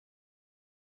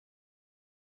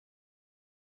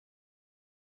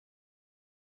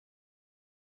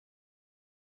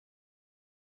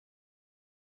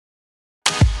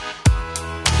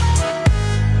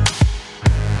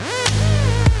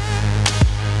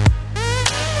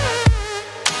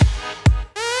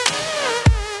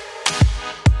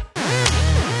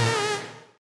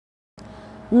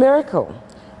Miracle,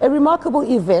 a remarkable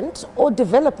event or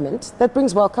development that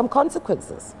brings welcome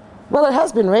consequences. Well, it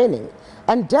has been raining,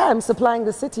 and dams supplying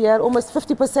the city at almost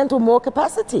 50% or more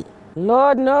capacity.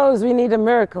 Lord knows we need a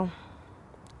miracle.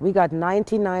 We got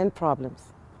 99 problems,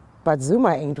 but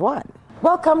Zuma ain't one.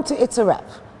 Welcome to It's a Wrap,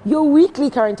 your weekly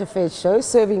current affairs show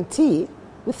serving tea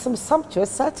with some sumptuous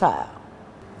satire.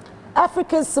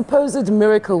 Africa's supposed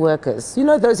miracle workers, you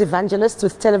know those evangelists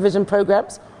with television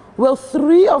programs? Well,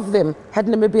 3 of them had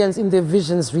Namibians in their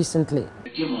visions recently. He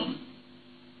came on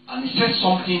and he said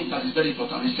something that is very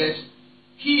important. He said,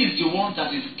 he is the one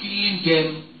that is killing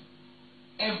them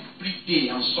every day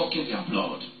and sucking their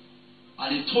blood.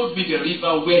 And he told me the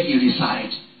river where he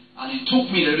resides. And he took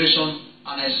me in the direction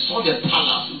and I saw the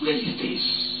palace where he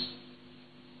stays.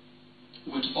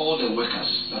 With all the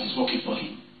workers that is working for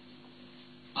him.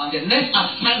 And the next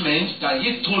assignment that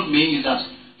he told me is that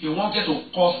he wanted to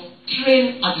cause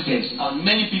train accidents and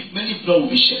many blood will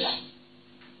be shed.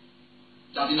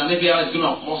 That in Namibia is going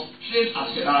to cause train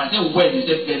accidents. And I said, when? He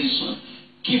said, very soon.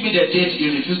 Give me the date.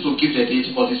 He refused to give the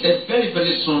date, but he said, very,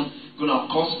 very soon, going to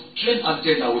cause train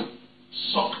accidents that will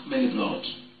suck many blood.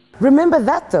 Remember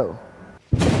that though.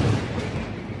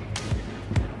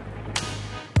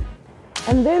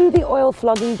 And then the oil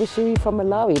flogging Bushiri from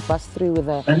Malawi bust through with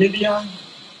a Namibia,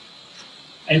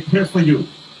 I pray for you.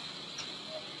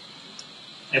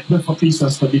 I pray for peace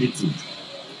and stability.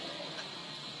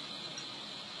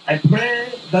 I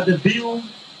pray that the bill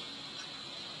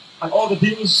and all the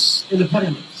bills in the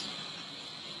parliament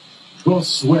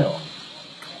goes well.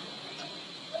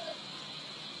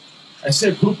 I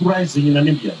say group rising in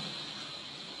Namibia,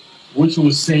 which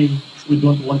will say we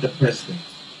don't want the president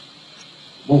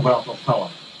move out of power.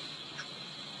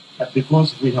 But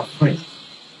because we have prayed,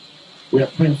 we are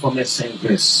praying for mercy and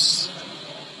grace.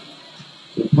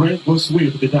 We pray God's will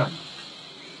to be done.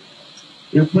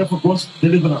 We pray for God's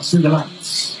deliverance in the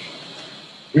land.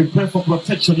 We pray for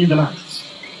protection in the land.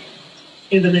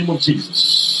 In the name of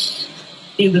Jesus.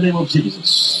 In the name of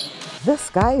Jesus. This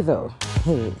guy though,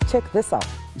 check this out.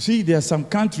 You see, there are some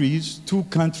countries, 2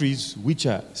 countries, which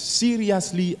are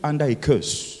seriously under a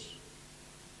curse.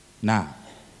 Now,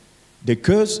 the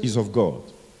curse is of God.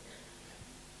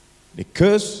 The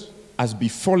curse has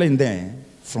befallen them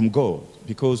from God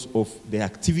because of their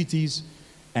activities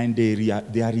and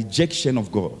their rejection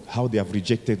of God, how they have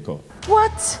rejected God.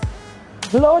 What?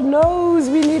 Lord knows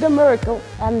we need a miracle.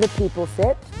 And the people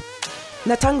said.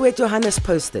 Natangwe Johannes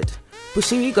posted,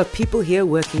 Bushiri got people here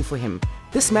working for him.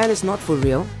 This man is not for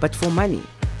real, but for money.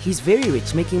 He's very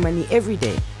rich, making money every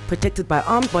day, protected by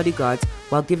armed bodyguards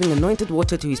while giving anointed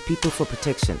water to his people for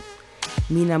protection.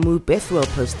 Minamu Bethwell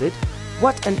posted,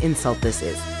 what an insult this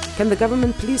is. Can the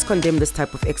government please condemn this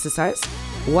type of exercise?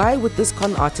 Why would this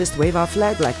con artist wave our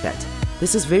flag like that?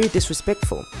 This is very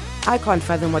disrespectful. I can't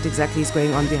fathom what exactly is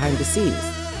going on behind the scenes.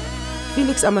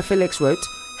 Felix Amafelix wrote,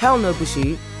 hell no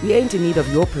Bushiri, we ain't in need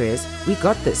of your prayers. We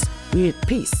got this. We're at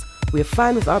peace. We're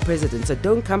fine with our president, so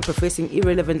don't come professing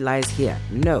irrelevant lies here.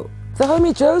 No. The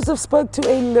homie Joseph spoke to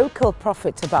a local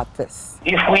prophet about this.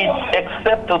 If we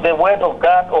accept the word of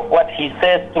God of what he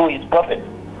says through his prophet,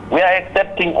 we are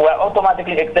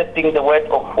automatically accepting the word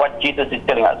of what Jesus is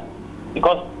telling us.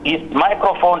 Because his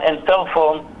microphone and cell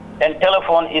phone and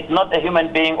telephone is not a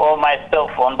human being or my cell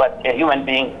phone, but a human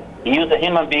being. He used a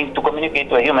human being to communicate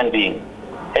to a human being.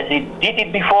 As he did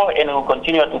it before and will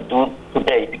continue to do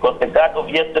today, because the God of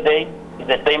yesterday is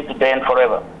the same today and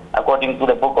forever, according to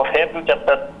the book of Hebrews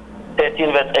chapter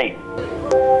 13 verse 8.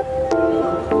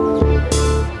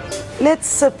 Let's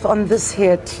sip on this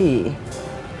here tea.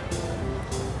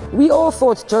 We all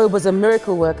thought Job was a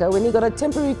miracle worker when he got a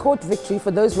temporary court victory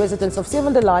for those residents of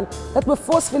Sevendelaan that were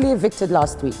forcefully evicted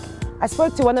last week. I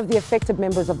spoke to one of the affected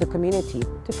members of the community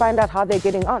to find out how they're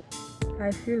getting on.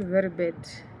 I feel very bad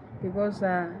because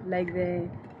like the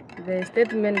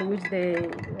statement which the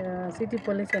city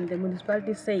police and the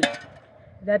municipality say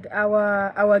that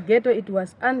our ghetto, it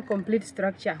was incomplete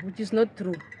structure, which is not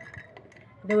true.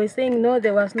 They were saying no,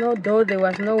 there was no door, there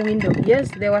was no window.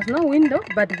 Yes, there was no window,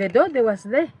 but the door there was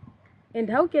there. And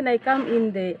how can I come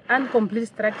in the incomplete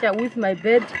structure with my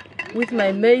bed, with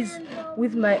my maze,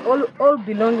 with my all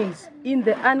belongings in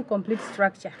the incomplete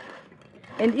structure?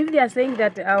 And if they are saying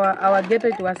that our ghetto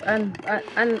it was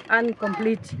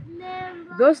incomplete,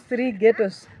 those 3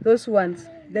 ghettos, those ones,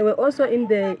 they were also in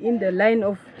the line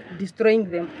of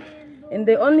destroying them. And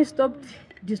they only stopped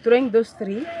destroying those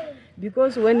 3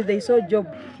 because when they saw Job,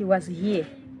 he was here.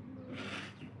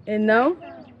 And now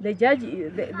the judge,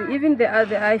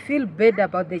 I feel bad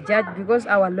about the judge because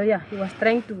our lawyer, he was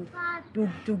trying to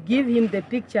to give him the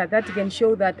picture that can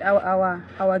show that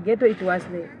our ghetto, it was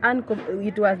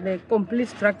the complete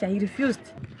structure. He refused.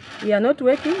 We are not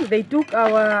working. They took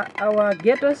our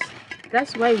ghettos.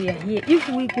 That's why we are here. If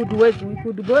we could work, we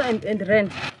could go and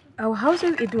rent. Our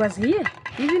houses, it was here.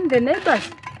 Even the neighbors,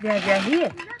 they are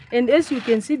here. And as you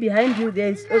can see behind you,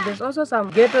 there's also some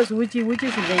ghettos which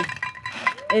is there.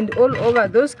 And all over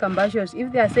those Kambashos,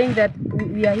 if they are saying that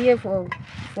we are here for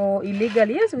illegal,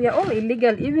 yes, we are all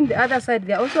illegal. Even the other side,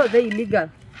 they are also illegal.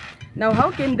 Now,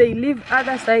 how can they leave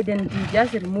other side and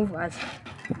just remove us?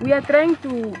 We are trying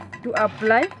to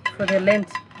apply for the land,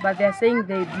 but they are saying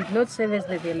they did not service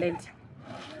the land.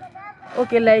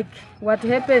 Okay, like what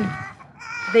happened?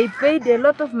 They paid a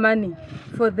lot of money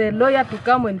for the lawyer to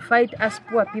come and fight us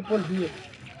poor people here.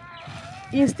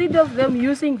 Instead of them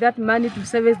using that money to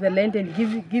service the land and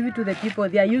give it to the people,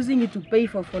 they are using it to pay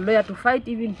for lawyer to fight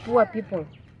even poor people.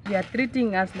 They are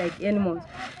treating us like animals.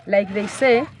 Like they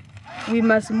say, we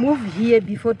must move here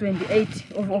before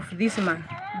 28th of this month.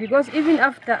 Because even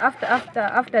after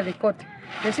the court,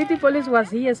 the city police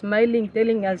was here smiling,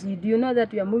 telling us, do you know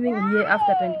that we are moving here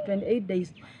after 28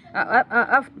 days?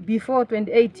 Before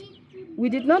 28, we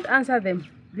did not answer them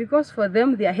because for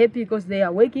them they are happy because they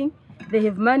are working, they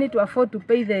have money to afford to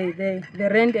pay the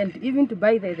rent and even to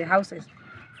buy the houses.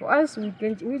 For us,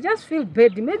 we just feel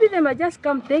bad. Maybe they might just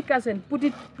come take us and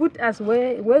put us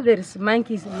where there is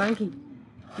monkey,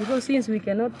 because since we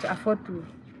cannot afford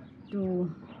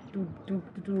to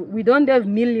we don't have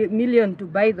million to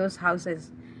buy those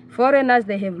houses. Foreigners,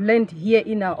 they have land here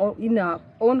in our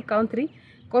own country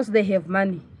because they have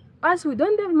money. Us, we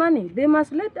don't have money. They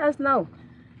must let us know.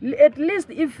 At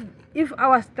least if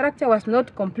our structure was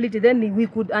not complete, then we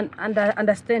could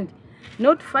understand.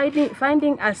 Not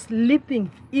finding us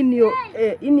sleeping in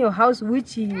your house,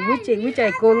 which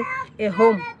I call a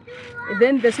home.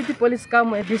 Then the city police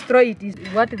come and destroy it.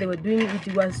 What they were doing,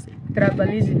 it was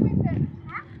tribalism.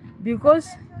 Because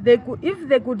if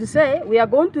they could say we are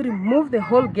going to remove the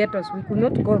whole ghettos, we could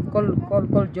not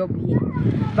call job here.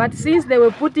 But since they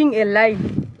were putting a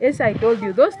line, as I told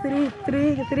you, those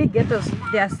three ghettos,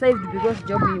 they are saved because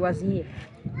Joby was here.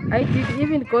 I did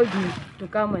even call him to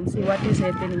come and see what is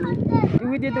happening.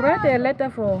 We did write a letter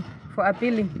for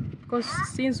appealing because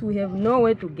since we have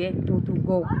nowhere to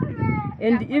go,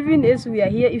 and even as we are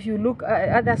here, if you look at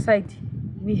the other side,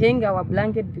 we hang our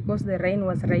blanket because the rain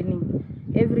was raining.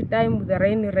 Every time the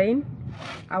rain,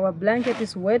 our blanket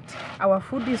is wet, our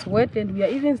food is wet, and we are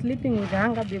even sleeping with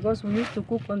hunger because we used to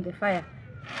cook on the fire.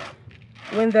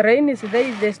 When the rain is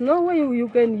there, there's no way you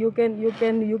can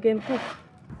cook.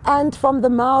 And from the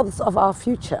mouths of our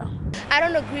future. I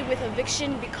don't agree with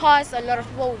eviction because a lot of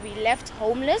people will be left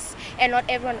homeless and not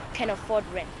everyone can afford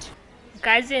rent.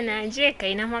 Kazi nanje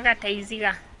kaina mwaka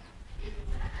taiziga.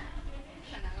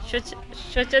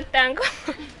 Shocho tango.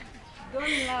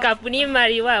 Kapuni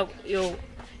mariwa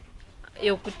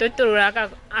yo kutotoraka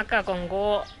aka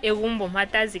Kongo egumbo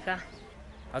matazika.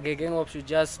 Okay, gang up should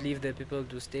just leave the people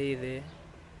to stay there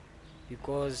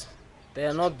because they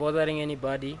are not bothering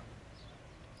anybody.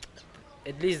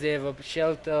 At least they have a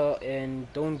shelter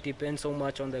and don't depend so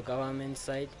much on the government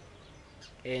side.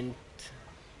 And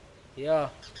yeah,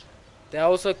 there are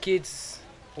also kids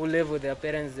who live with their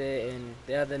parents there and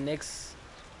they are the next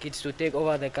kids to take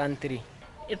over the country.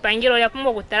 Ipangiro ya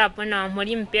kumbo kutarapo na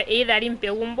mori mpya either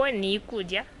mpya gumbo ni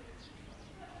ikuja.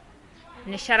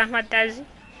 Ni sharamatazi.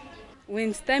 When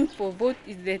it's time for vote,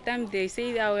 it's the time they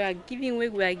say that we are giving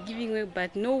way,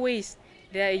 but no ways.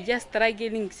 They are just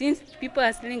struggling. Since people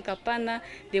are selling kapana,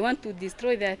 they want to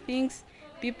destroy their things.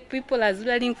 People are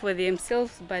struggling for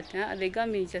themselves, but the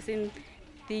government is just saying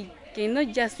they cannot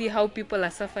just see how people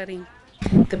are suffering.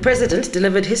 The president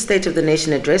delivered his State of the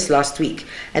Nation address last week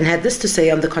and had this to say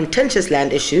on the contentious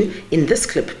land issue in this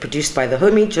clip produced by the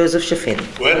homie Joseph Shafin.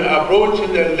 When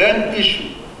approaching the land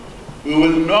issue, we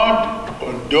will not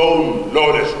condone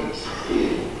lawlessness.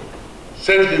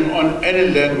 Settling on any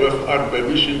land without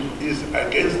permission is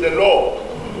against the law,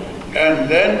 and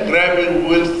land grabbing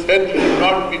will certainly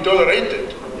not be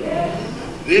tolerated.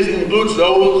 This includes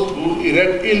those who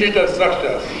erect illegal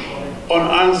structures on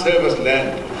unserviced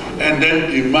land and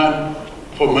then demand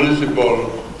for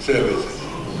municipal services.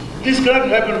 This cannot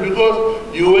happen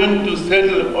because you went to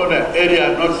settle on an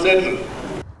area not settled.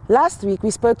 Last week, we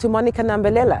spoke to Monica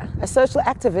Nambelela, a social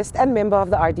activist and member of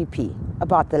the RDP,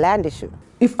 about the land issue.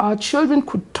 If our children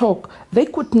could talk, they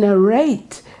could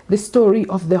narrate the story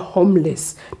of the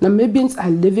homeless. Namibians are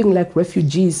living like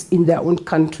refugees in their own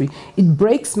country. It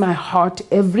breaks my heart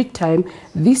every time.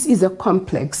 This is a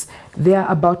complex. There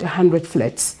are about 100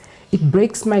 flats. It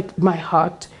breaks my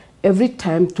heart every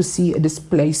time to see a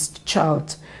displaced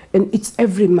child. and it's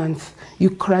every month. You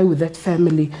cry with that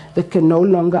family that can no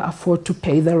longer afford to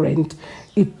pay the rent.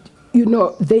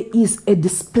 There is a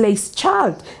displaced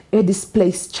child. A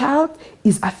displaced child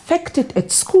is affected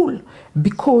at school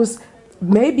because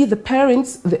maybe the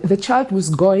parents, the child was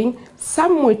going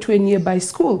somewhere to a nearby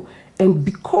school, and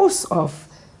because of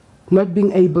not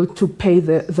being able to pay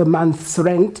the month's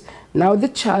rent, now the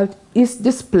child is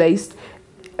displaced,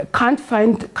 can't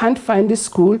find a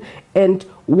school, and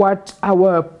what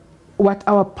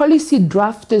our policy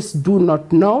drafters do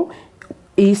not know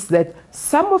is that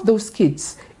some of those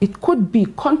kids, it could be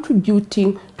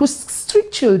contributing to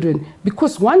street children,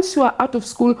 because once you are out of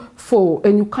school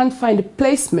and you can't find a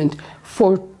placement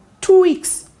for 2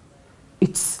 weeks,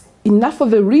 it's enough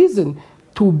of a reason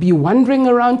to be wandering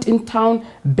around in town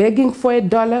begging for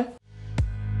 $1.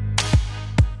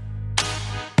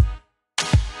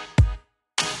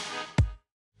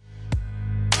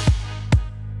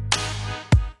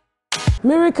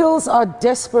 Miracles are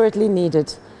desperately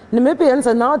needed. Namibians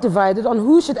are now divided on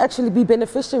who should actually be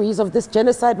beneficiaries of this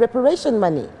genocide reparation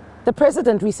money. The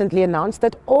president recently announced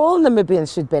that all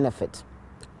Namibians should benefit.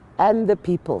 And the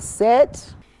people said...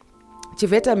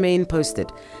 Chiveta Main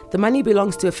posted, "The money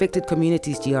belongs to affected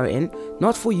communities, GRN,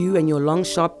 not for you and your long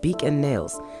sharp beak and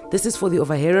nails. This is for the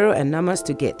Overhero and Namas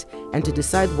to get and to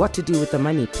decide what to do with the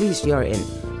money. Please,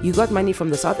 GRN. You got money from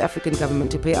the South African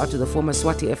government to pay out to the former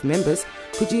SWAT-F members.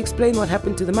 Could you explain what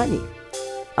happened to the money?"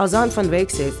 Alzaan van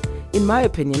Wyk says, "In my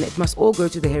opinion, it must all go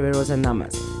to the Hereros and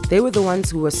Namas. They were the ones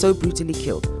who were so brutally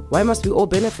killed. Why must we all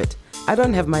benefit? I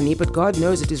don't have money, but God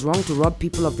knows it is wrong to rob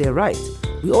people of their rights.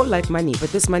 We all like money,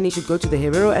 but this money should go to the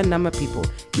Herero and Nama people,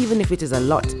 even if it is a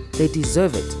lot. They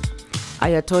deserve it."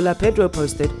 Ayatollah Pedro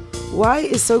posted, "Why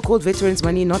is so-called veterans'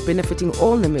 money not benefiting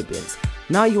all Namibians?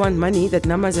 Now you want money that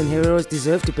Namas and Hereros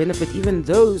deserve to benefit even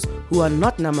those who are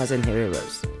not Namas and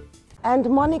Hereros." And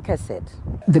Monica said,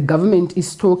 "The government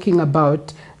is talking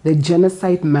about the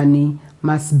genocide money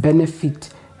must benefit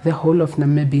the whole of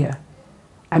Namibia.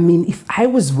 I mean, if I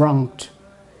was wronged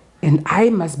and I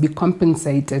must be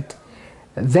compensated,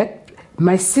 that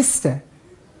my sister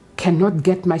cannot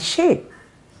get my share.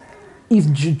 If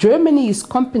Germany is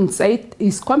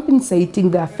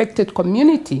compensating the affected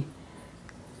community,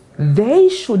 they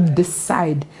should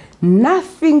decide.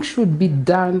 Nothing should be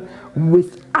done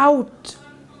without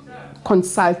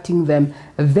consulting them.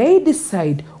 They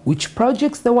decide which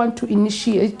projects they want to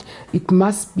initiate. It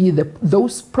must be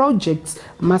those projects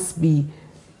must be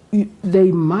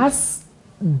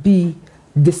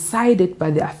decided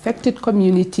by the affected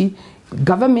community.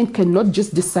 Government cannot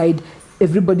just decide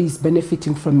everybody is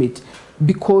benefiting from it,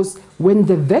 because when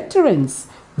the veterans,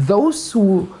 those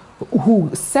who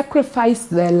sacrificed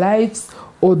their lives,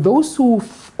 or those who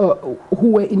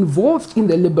were involved in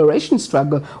the liberation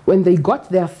struggle, when they got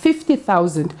their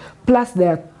 50,000 plus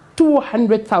their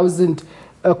 200,000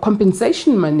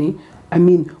 compensation money, I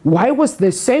mean, why was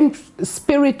the same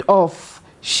spirit of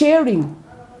sharing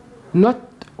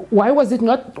why was it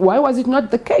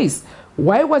not the case?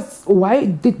 Why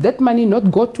did that money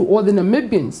not go to all the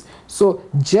Namibians? So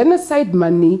genocide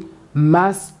money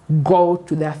must go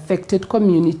to the affected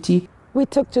community. We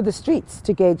took to the streets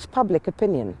to gauge public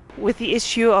opinion. With the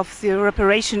issue of the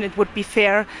reparation, it would be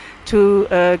fair to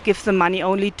give the money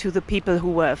only to the people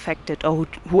who were affected or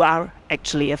who are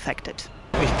actually affected.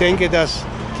 Ich denke, dass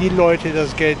die Leute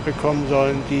das Geld bekommen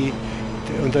sollen, die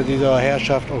unter dieser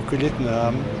Herrschaft auch gelitten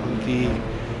haben und die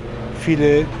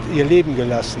viele ihr Leben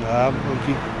gelassen haben, und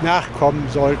die Nachkommen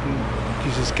sollten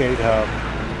dieses Geld haben.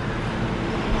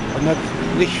 Und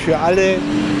nicht für alle,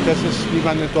 das ist, wie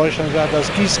man in Deutschland sagt,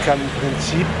 das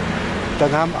Gießkannenprinzip.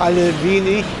 Dann haben alle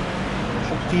wenig,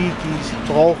 die es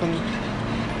brauchen,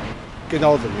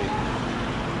 genauso wenig.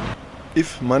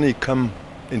 If money come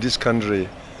in this country,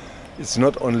 it's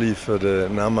not only for the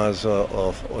Namas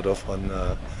oder von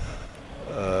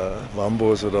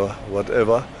Wambos or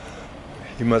whatever.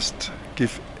 He must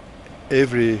give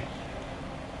every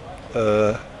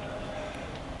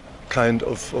kind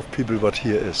of people what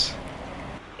here is.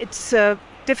 It's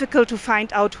difficult to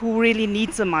find out who really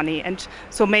needs the money, and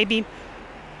so maybe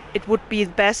it would be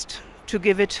best to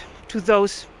give it to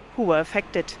those who were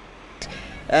affected.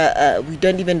 We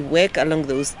don't even work along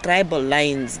those tribal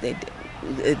lines. That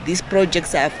these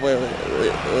projects are for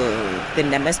the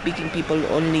Nama-speaking people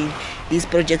only. These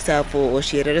projects are for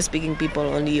Shirero-speaking people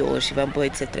only, or Shivampo,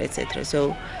 etc., etc.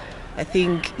 So I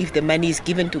think if the money is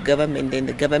given to government, then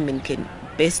the government can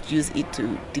best use it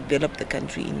to develop the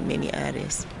country in many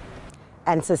areas.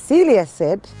 And Cecilia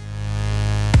said,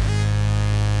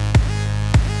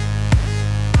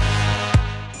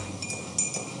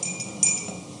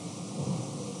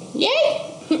 Yay!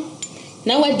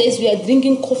 Nowadays, we are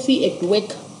drinking coffee at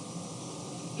work.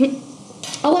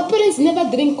 Our parents never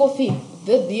drink coffee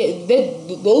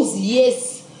those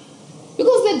years.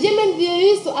 Because the Germans, they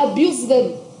used to abuse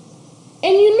them.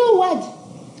 And you know what?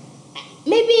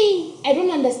 Maybe I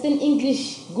don't understand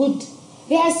English good.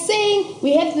 They are saying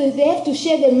they have to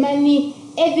share the money,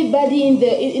 everybody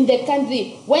in the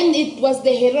country. When it was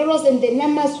the Hereros and the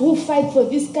Namas who fight for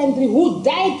this country, who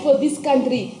died for this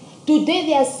country, today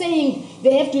they are saying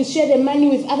they have to share the money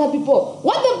with other people.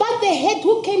 What about the head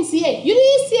who came here? You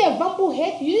didn't see a Bambu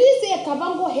head, you didn't see a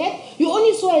Kavango head, you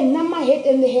only saw a Nama head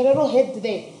and the Herero head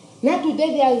there. Now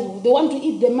today they want to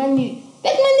eat the money.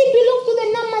 That money belongs to the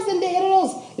Namas and the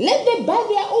Hereros. Let them buy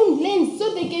their own land so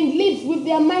they can live with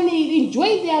their money,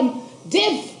 enjoy their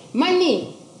deaf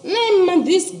money.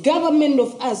 This government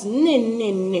of us,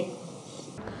 The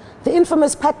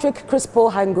infamous Patrick Chris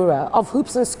Paul Hangura of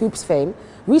Hoops and Scoops fame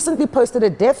recently posted a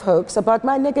deaf hoax about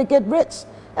my nigga get rich.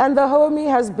 And the homie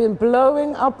has been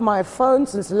blowing up my phone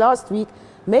since last week,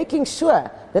 making sure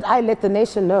that I let the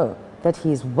nation know that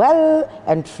he's well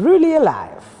and truly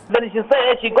alive. Then she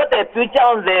said she got a picture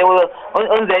on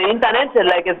the internet,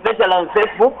 like especially on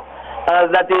Facebook,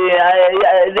 that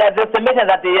there's estimation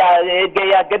that they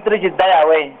get rich die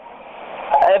away.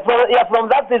 From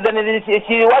that reason,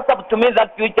 she WhatsApp to me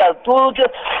that picture to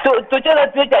show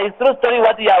that picture is true story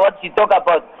what she talk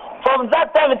about. From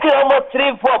that time until almost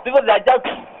 3-4 people, they are just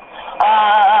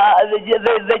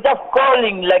they just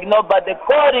calling like nobody,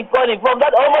 calling. From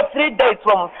that almost 3 days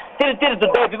from till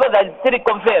today, people are still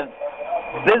confused.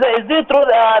 Is it true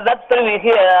that story we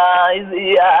hear? Are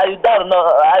you die or no?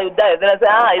 Are you die? Then I say,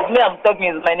 it's me. I'm talking.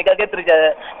 It's my nigga get rich.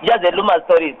 Just a Luma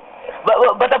story.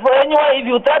 But for anyone, if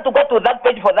you try to go to that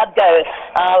page for that guy,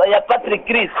 Patrick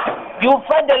Chris, you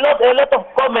find a lot of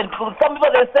comments. Some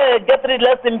people they say get rich,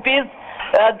 rest in peace.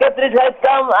 Get rich, has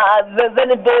come.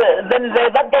 Then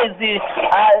that guy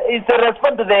is to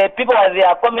respond to the people as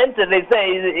their comments. They say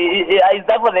is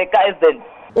that for the guys then?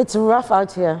 It's rough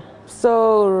out here,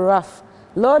 so rough.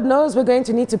 Lord knows we're going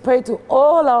to need to pray to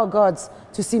all our gods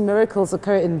to see miracles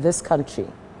occur in this country.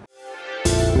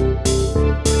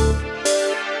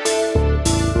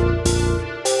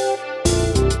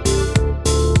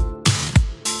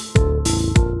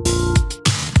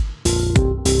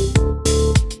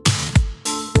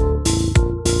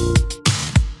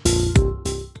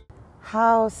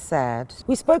 How sad.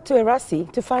 We spoke to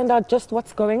Erasi to find out just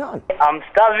what's going on. I'm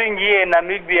starving here in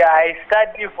Namibia. I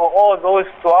studied for all those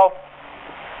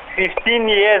 15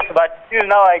 years, but still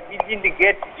now I didn't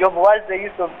get a job. What's the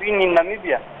use of being in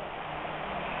Namibia?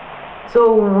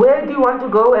 So where do you want to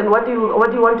go and what do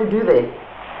you want to do there?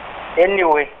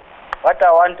 Anyway, what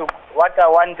I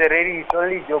want really is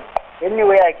only job.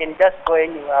 Anyway, I can just go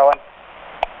anywhere I want.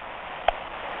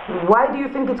 Why do you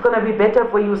think it's going to be better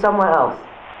for you somewhere else?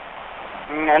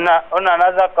 On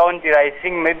another country, I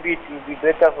think maybe it will be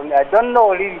better for me. I don't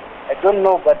know really. I don't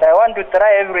know, but I want to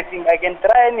try everything. I can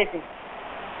try anything.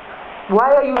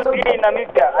 Why are you so here in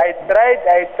Namibia? I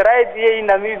tried here in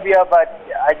Namibia, but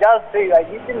I just say I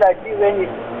didn't achieve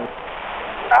anything.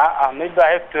 Maybe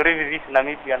I have to revisit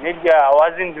Namibia. Maybe I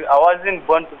wasn't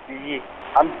born to be here.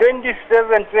 I'm 27,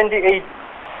 28.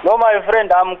 No, my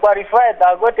friend, I'm qualified.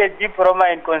 I got a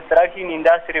diploma in construction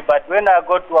industry, but when I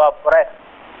got to apply,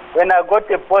 when I got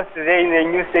a post there in the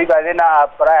newspaper, then I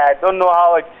apply. I don't know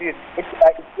how it is. It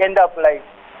end up like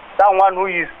someone who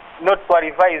is not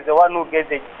qualified is the one who gets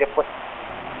the post.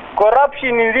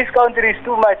 Corruption in this country is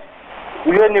too much.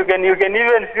 Even you can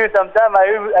even feel sometimes.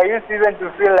 I used even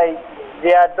to feel like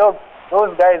they are dogs.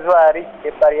 Those guys who are rich,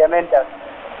 the parliamentarians,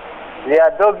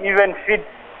 their dog even feeds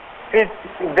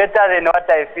better than what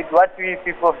I feed. What we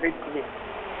people feed here.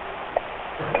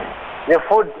 The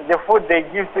food they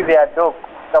give to their dog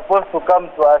supposed to come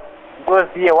to us, because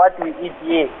here what we eat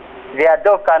here, their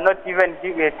dog cannot even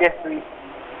give a taste to it.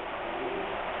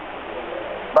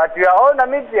 But we are all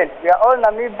Namibians.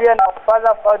 Our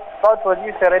father fought for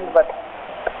this land, but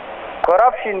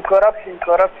corruption.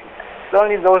 It's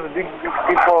only those big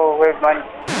people who have money.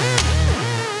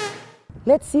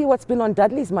 Let's see what's been on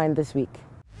Dudley's mind this week.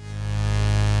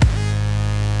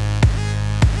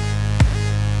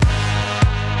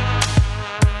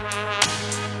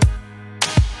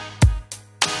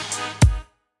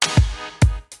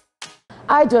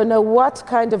 I don't know what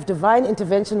kind of divine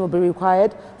intervention will be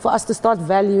required for us to start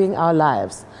valuing our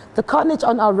lives. The carnage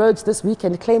on our roads this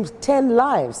weekend claimed 10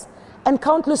 lives, and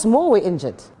countless more were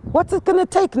injured. What's it going to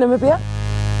take, Namibia?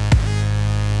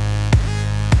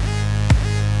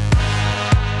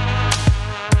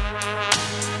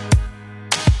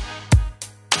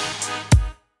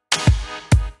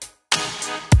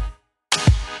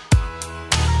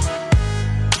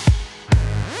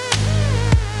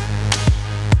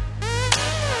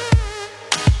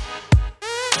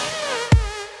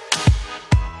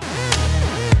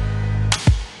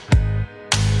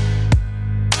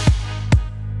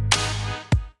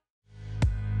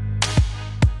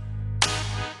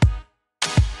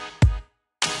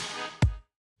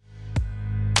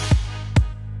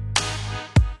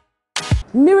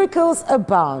 Miracles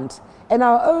abound, and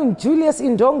our own Julius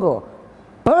Indongo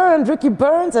burned Ricky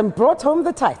Burns and brought home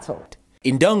the title.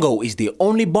 Indongo is the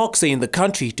only boxer in the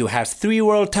country to have 3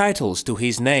 world titles to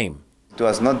his name. It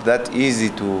was not that easy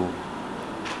to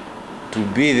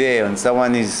be there on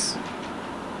someone's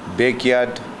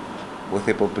backyard with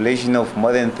a population of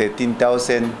more than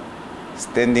 13,000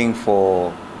 standing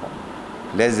for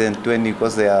less than 20,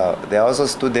 because there are also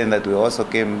students that we also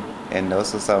came and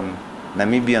also some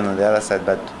Namibian on the other side,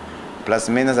 but plus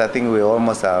minus I think we were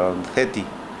almost around 30.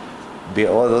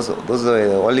 All those were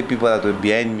the only people that were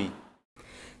behind me.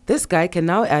 This guy can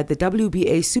now add the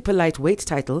WBA super lightweight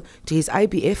title to his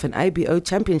IBF and IBO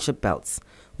championship belts.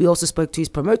 We also spoke to his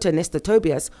promoter Nestor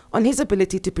Tobias on his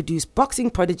ability to produce boxing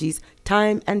prodigies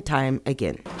time and time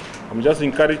again. I'm just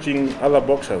encouraging other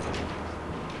boxers.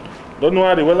 Don't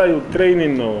worry whether you train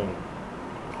in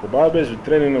Kobabes, you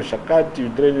train in Shakati, you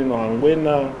train in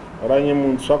Hangwena,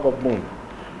 Oranyemun, Swakopmun.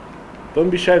 Don't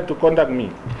be shy to contact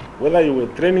me. Whether you were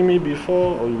training me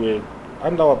before or you were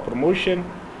under our promotion,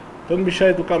 don't be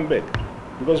shy to come back,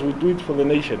 because we do it for the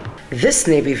nation. This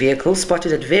Navy vehicle,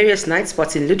 spotted at various night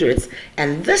spots in Lüderitz,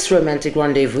 and this romantic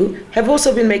rendezvous have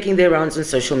also been making their rounds on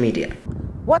social media.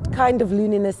 What kind of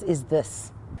looniness is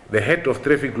this? The head of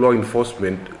traffic law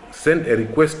enforcement sent a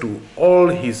request to all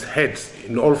his heads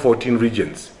in all 14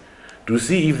 regions to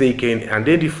see if they can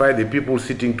identify the people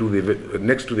sitting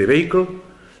next to the vehicle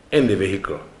and the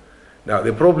vehicle. Now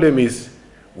the problem is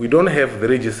we don't have the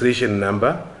registration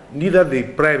number, neither the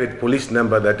private police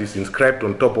number that is inscribed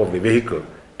on top of the vehicle.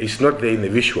 It's not there in the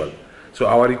visual. So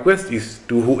our request is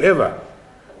to whoever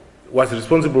was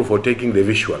responsible for taking the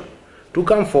visual to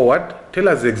come forward, tell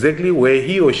us exactly where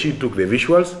he or she took the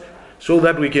visuals so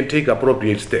that we can take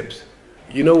appropriate steps.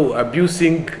 You know,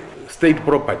 abusing state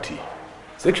property,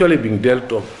 sexually being dealt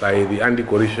with by the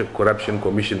Anti-Corruption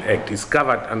Commission Act is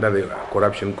covered under the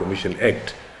Corruption Commission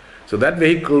Act. So that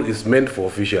vehicle is meant for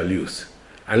official use.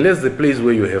 Unless the place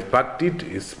where you have parked it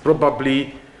is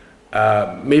probably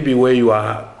maybe where you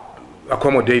are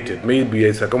accommodated. Maybe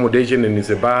it's accommodation and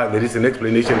it's a bar, there is an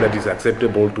explanation that is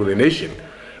acceptable to the nation.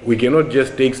 We cannot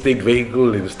just take state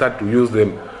vehicles and start to use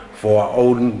them for our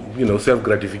own,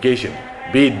 self-gratification.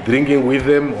 Be it drinking with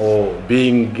them or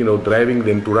being, driving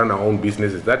them to run our own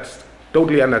businesses. That's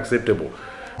totally unacceptable.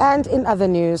 And in other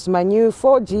news, my new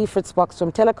 4G Fritzbox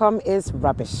from Telecom is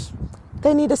rubbish.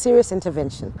 They need a serious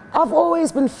intervention. I've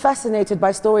always been fascinated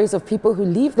by stories of people who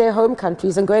leave their home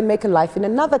countries and go and make a life in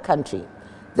another country.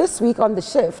 This week on The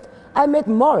Shift, I met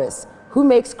Morris, who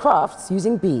makes crafts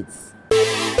using beads.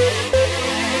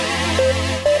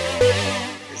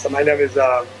 So my name is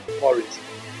Morris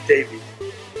David.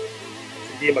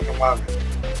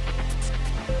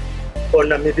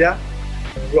 Born in Namibia,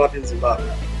 grew up in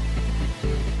Zimbabwe.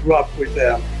 Grew up with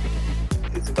a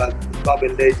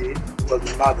Zimbabwean lady who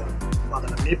was my mother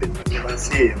Namibian, but never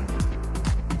see him.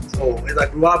 So as I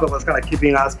grew up, I was kind of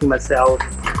keeping asking myself,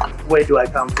 where do I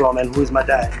come from and who's my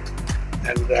dad?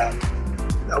 And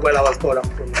well, I was told I'm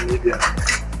from Namibia.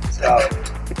 So,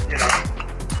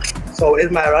 so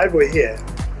as my arrival here,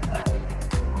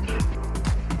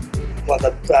 was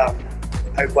that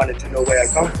I wanted to know where I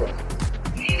come from.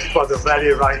 It was a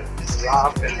very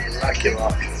rough and lucky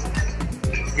life.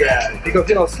 Yeah,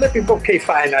 because sleeping, okay,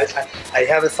 fine. I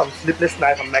have some sleepless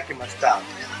nights. I'm making my stuff.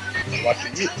 What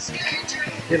to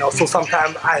eat? So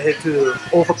sometimes I had to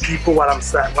offer people what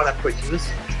I produce,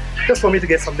 just for me to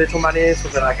get some little money so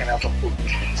that I can have some food.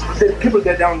 The people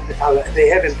get down, they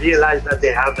haven't realized that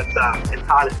they have that talent in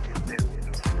them.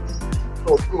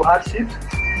 So through hardship,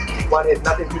 one had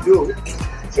nothing to do,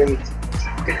 and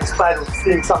in spite of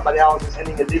seeing somebody else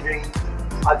earning a living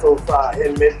out of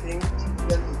handmade things,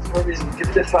 probably give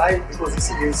it a try, because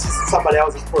you see somebody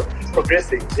else is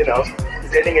progressing, is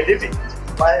earning a living.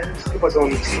 Why people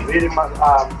don't really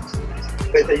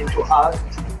better into art?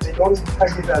 They don't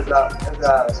take it as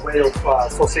a way of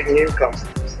sourcing income.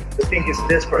 The thing is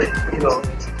desperate,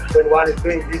 when one is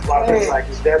doing this, one is like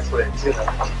it's desperate,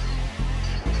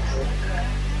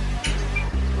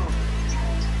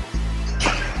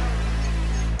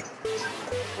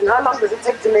 And how long does it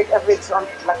take to make an average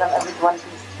one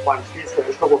piece? One piece for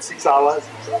a total of 6 hours.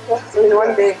 Okay. So in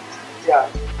one day? Yeah.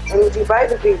 And would you buy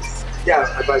the beads? Yeah,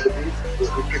 I buy the beads. We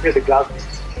prepare the glass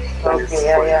beads. Okay,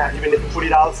 yeah. Even if you put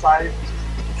it outside,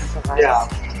 yeah,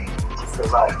 it's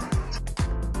survive.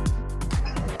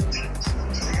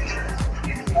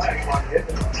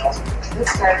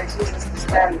 This guy uses the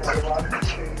stand.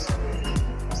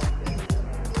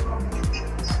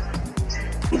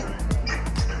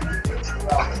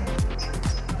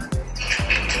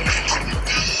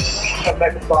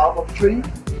 Like a bark of tree,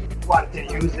 one can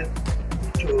use it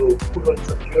to to put on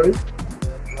some jewelry,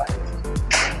 right?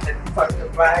 And find the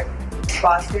bag,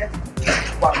 basket,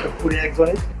 one to put eggs on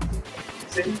it,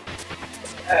 see?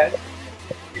 And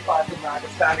if I can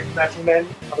understand its measurement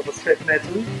out of a straight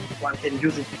metal, one can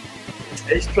use it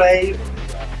as a tray,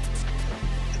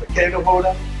 as a candle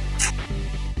holder.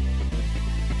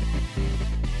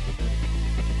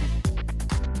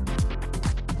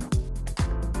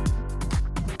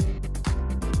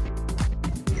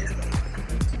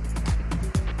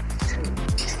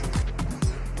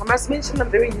 I must mention I'm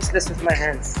very useless with my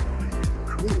hands.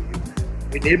 Cool.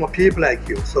 We need more people like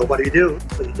you. So what do you do?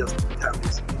 So you just have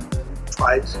these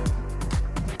tribes.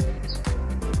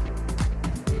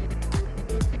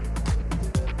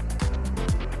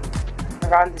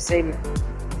 Around the same.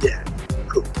 Yeah,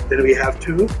 cool. Then we have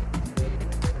two.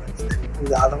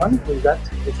 The other one, who's that?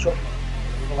 The short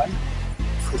one.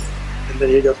 Cool. And then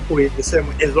you just put it the same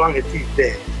way, as long as it's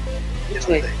there. Which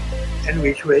way? And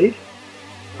which way?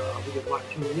 We got 1,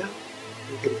 2 here.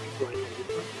 We can keep going.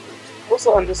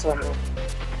 Also on this one.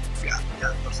 Yeah,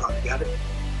 that's how you got it.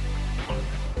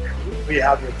 We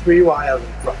have the 3 wires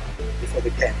in front before the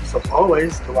can. So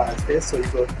always the wires this, so you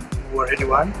go already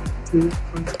 1, 2, 3,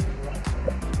 4.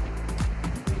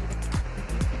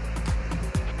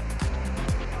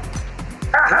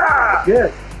 Aha!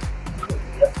 Good.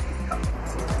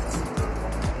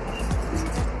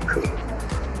 Cool.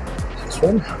 This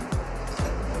one.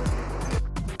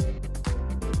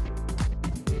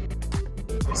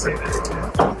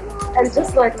 And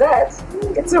just like that,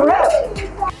 it's a wrap.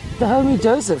 The homie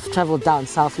Joseph travelled down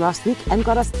south last week and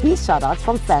got us 3 shout-outs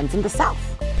from fans in the south.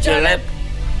 Jalep.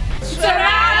 It's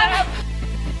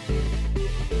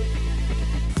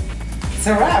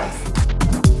a wrap.